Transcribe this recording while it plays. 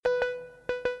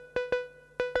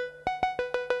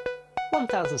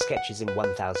1000 sketches in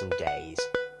 1000 days.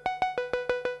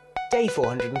 Day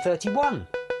 431.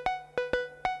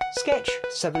 Sketch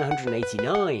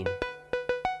 789.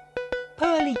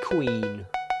 Pearly Queen.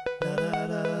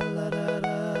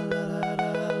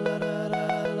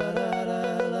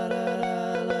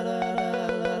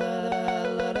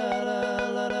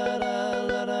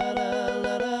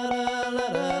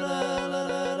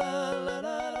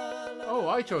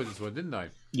 I chose this one, didn't I?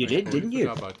 You did, didn't you?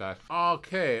 How about that?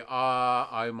 Okay,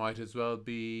 I might as well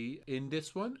be in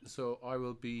this one. So I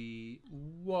will be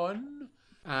 1.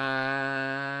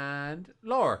 And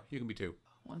Laura, you can be 2.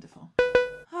 Wonderful.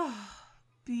 Oh,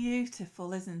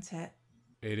 beautiful, isn't it?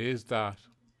 It is that.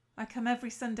 I come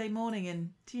every Sunday morning and,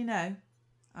 do you know,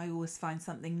 I always find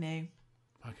something new.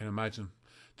 I can imagine.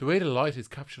 The way the light is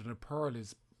captured in a pearl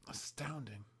is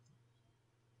astounding.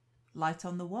 Light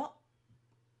on the what?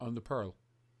 On the pearl.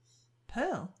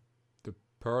 Pearl? The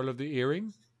pearl of the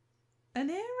earring? An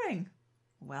earring?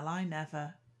 Well, I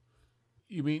never.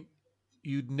 You mean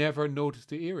you'd never noticed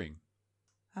the earring?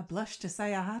 I blush to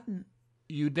say I hadn't.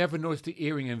 You'd never noticed the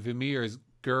earring in Vermeer's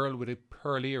Girl with a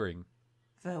Pearl Earring?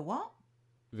 For what?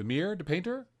 Vermeer, the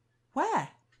painter? Where?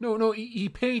 No, he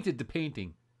painted the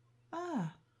painting.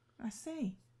 Ah, I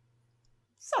see.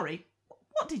 Sorry,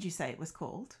 what did you say it was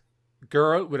called?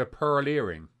 Girl with a Pearl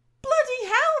Earring. Bloody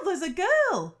hell, there's a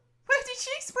girl! Where did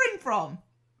she spring from?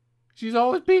 She's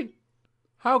always been...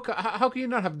 How can you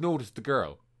not have noticed the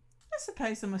girl? I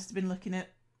suppose I must have been looking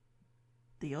at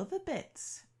the other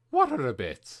bits. What other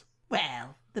bits?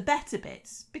 Well, the better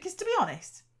bits. Because to be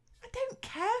honest, I don't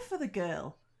care for the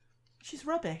girl. She's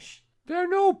rubbish. There are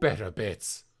no better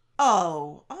bits.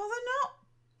 Oh, are there not?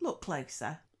 Look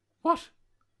closer. What?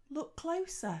 Look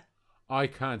closer. I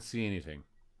can't see anything.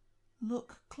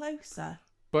 Look closer.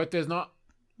 But there's not...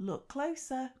 Look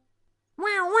closer.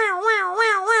 Wow, wow, wow,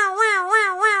 wow, wow, wow,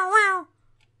 wow, wow, wow.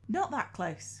 Not that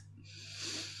close.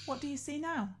 What do you see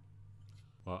now?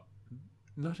 What?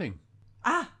 Nothing.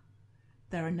 Ah!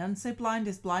 There are none so blind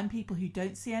as blind people who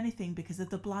don't see anything because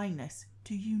of the blindness.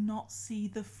 Do you not see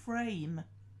the frame?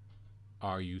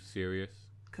 Are you serious?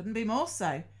 Couldn't be more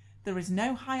so. There is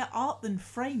no higher art than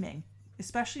framing,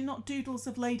 especially not doodles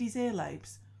of ladies'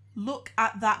 earlobes. Look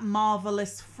at that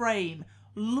marvellous frame.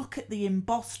 Look at the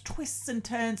embossed twists and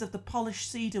turns of the polished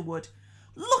cedar wood.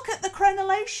 Look at the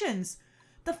crenellations,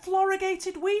 the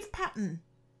florigated weave pattern.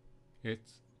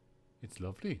 It's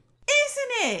lovely.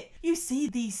 Isn't it? You see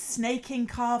these snaking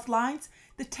carved lines?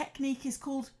 The technique is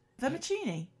called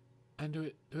vermicelli.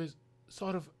 And there's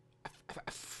sort of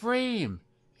a frame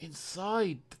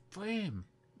inside the frame.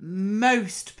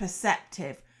 Most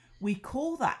perceptive. We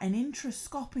call that an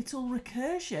intrascopital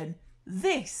recursion.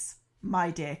 This, my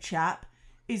dear chap,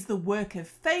 is the work of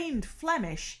famed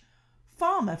Flemish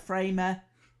farmer framer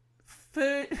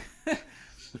Ferdy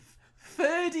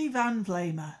van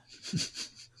Vlemer.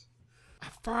 A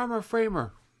farmer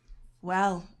framer.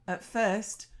 Well, at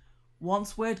first,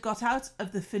 once word got out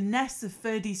of the finesse of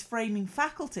Ferdy's framing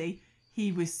faculty,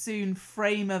 he was soon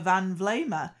Framer van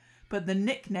Vlemer, but the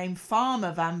nickname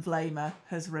Farmer van Vlemer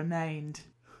has remained.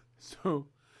 So,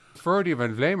 Ferdy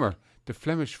van Vlemer, the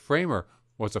Flemish framer,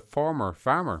 was a former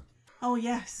farmer. Oh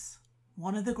yes,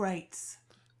 one of the greats.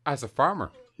 As a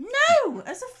farmer? No,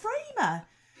 as a framer.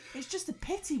 It's just a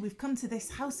pity we've come to this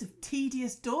house of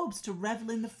tedious daubs to revel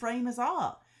in the framer's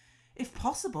art. If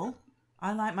possible,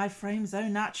 I like my frames au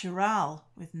naturel,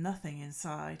 with nothing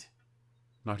inside.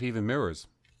 Not even mirrors?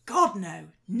 God no,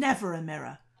 never a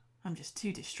mirror. I'm just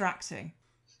too distracting.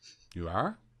 You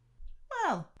are?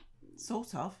 Well,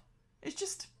 sort of. It's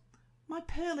just my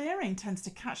pearl earring tends to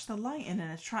catch the light in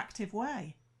an attractive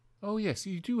way. Oh yes,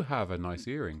 you do have a nice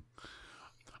earring.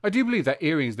 I do believe that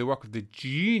earring is the work of the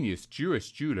genius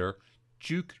Jewish jeweller,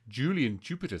 Duke Julian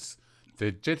Jupitus,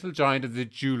 the gentle giant of the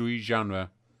jewellery genre.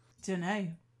 Dunno,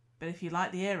 but if you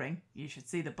like the earring, you should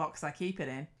see the box I keep it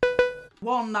in.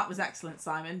 1, that was excellent,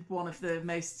 Simon. One of the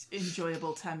most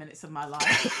enjoyable 10 minutes of my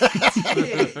life.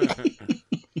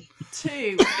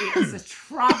 2, it's a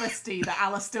travesty that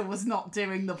Alistair was not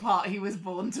doing the part he was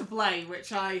born to play,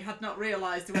 which I had not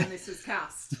realised when this was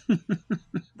cast.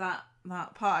 That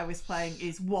part I was playing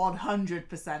is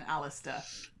 100% Alistair.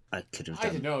 I could have I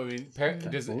done. don't know. I mean,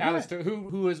 does Alistair,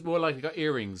 who is more likely got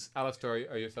earrings, Alistair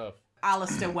or yourself?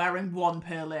 Alistair wearing one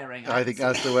pearl earring. I think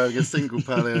Alistair wearing a single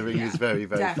pearl earring is very,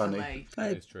 very funny. Definitely.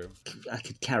 That is true. I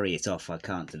could carry it off, I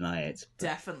can't deny it.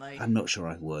 Definitely. I'm not sure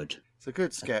I would. It's a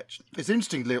good sketch. It's an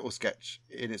interesting little sketch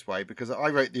in its way because I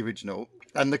wrote the original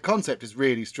and the concept is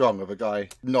really strong of a guy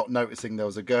not noticing there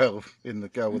was a girl in the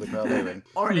Girl with a Pearl Earring.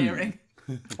 Or an earring.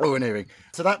 or an earring.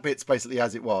 So that bit's basically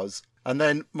as it was. And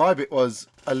then my bit was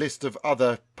a list of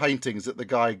other paintings that the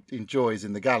guy enjoys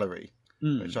in the gallery,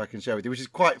 which I can share with you, which is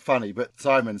quite funny. But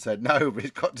Simon said, no,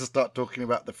 we've got to start talking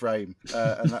about the frame.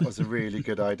 And that was a really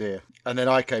good idea. And then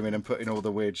I came in and put in all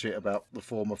the weird shit about the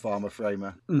former farmer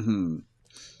framer. Mm-hmm.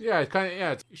 Yeah,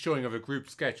 it's showing of a group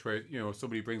sketch where,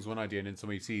 somebody brings one idea and then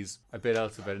somebody sees a bit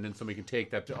else of it, and then somebody can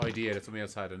take that idea that somebody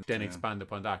else had and then expand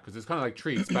upon that. Because it's kind of like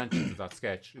 3 expansions of that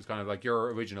sketch. It's kind of like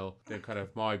your original, then kind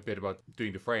of my bit about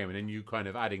doing the frame, and then you kind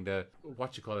of adding the,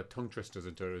 tongue twisters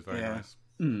into it. It was very nice.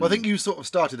 Well, I think you sort of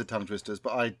started the tongue twisters,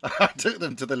 but I took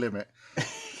them to the limit.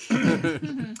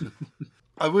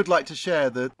 I would like to share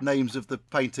the names of the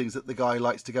paintings that the guy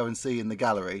likes to go and see in the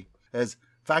gallery. There's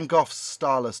Van Gogh's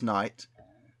Starless Night,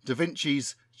 Da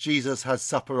Vinci's Jesus Has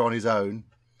Supper on His Own,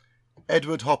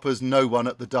 Edward Hopper's No One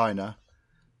at the Diner,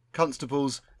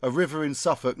 Constable's A River in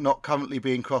Suffolk Not Currently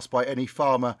Being Crossed by Any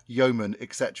Farmer, Yeoman,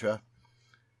 etc.,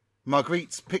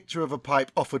 Marguerite's Picture of a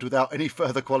Pipe Offered Without Any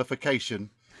Further Qualification,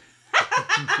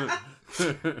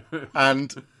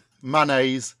 and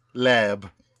Manet's L'Herbe,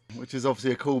 which is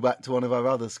obviously a callback to one of our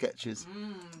other sketches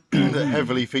that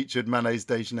heavily featured Manet's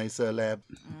Déjeuner sur l'herbe.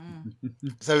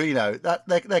 So, that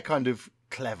they're kind of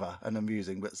clever and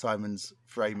amusing, but Simon's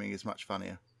framing is much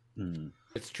funnier.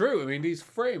 It's true. I mean, these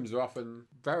frames are often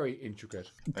very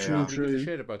intricate. True. Give a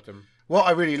shit about them. What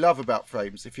I really love about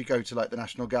frames, if you go to like the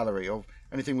National Gallery or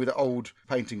anything with old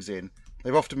paintings in,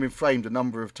 they've often been framed a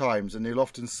number of times, and you'll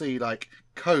often see like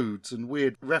codes and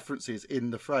weird references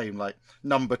in the frame, like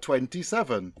number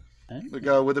 27, the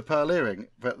girl with the pearl earring,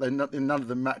 but none of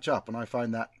them match up, and I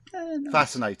find that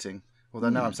fascinating. Although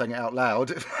now I'm saying it out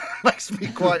loud, it makes me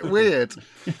quite weird.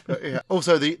 But yeah.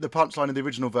 Also, the punchline in the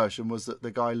original version was that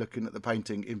the guy looking at the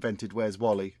painting invented Where's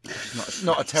Wally.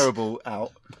 Not a terrible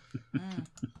out.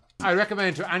 I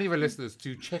recommend to any of our listeners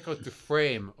to check out the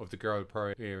frame of the girl with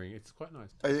pearl earring. It's quite nice.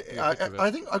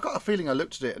 I think I got a feeling I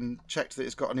looked at it and checked that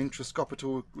it's got an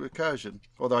intrascopital recursion,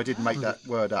 although I did make that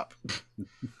word up.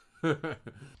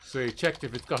 So you checked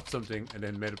if it's got something and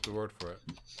then made up the word for it.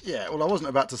 Yeah, well, I wasn't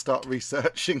about to start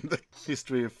researching the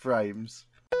history of frames.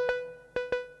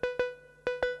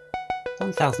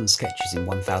 1000 Sketches in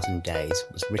 1000 Days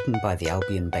was written by the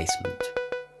Albion Basement.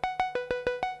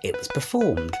 It was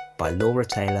performed by Laura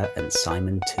Taylor and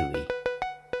Simon Toohey.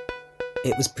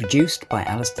 It was produced by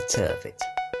Alistair Turvitt.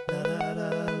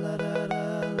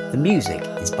 The music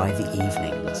is by The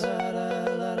Evenings.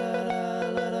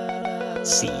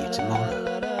 See you tomorrow.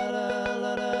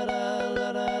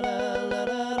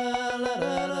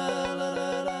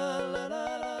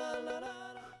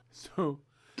 So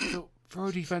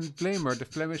Ferdy van Blamer, the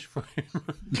Flemish framer.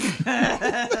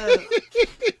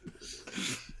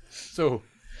 So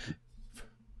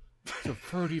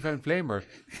Ferdy van Blamer,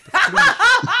 the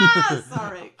Flemish...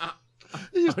 Sorry.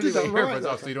 You did that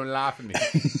right. So you don't laugh at me.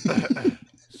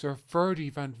 Sir Ferdy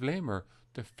van Blamer,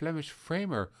 the Flemish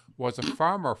framer, was a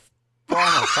farmer.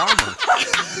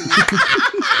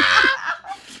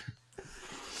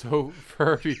 So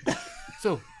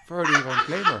Ferdy van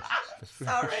Blamer, the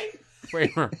Flemish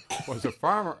framer, was a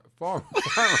farmer.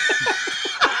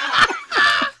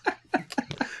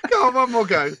 Go on, one more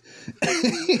go.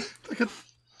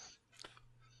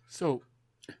 So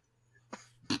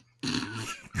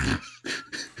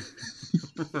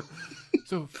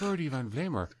Ferdy van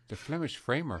Blamer, the Flemish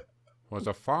framer, was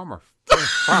a farmer.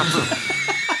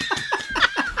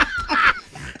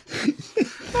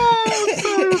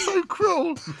 Oh, so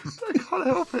cruel. I can't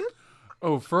help it.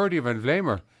 Oh, Ferdy van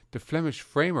Blamer, the Flemish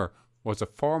framer, was a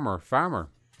former farmer.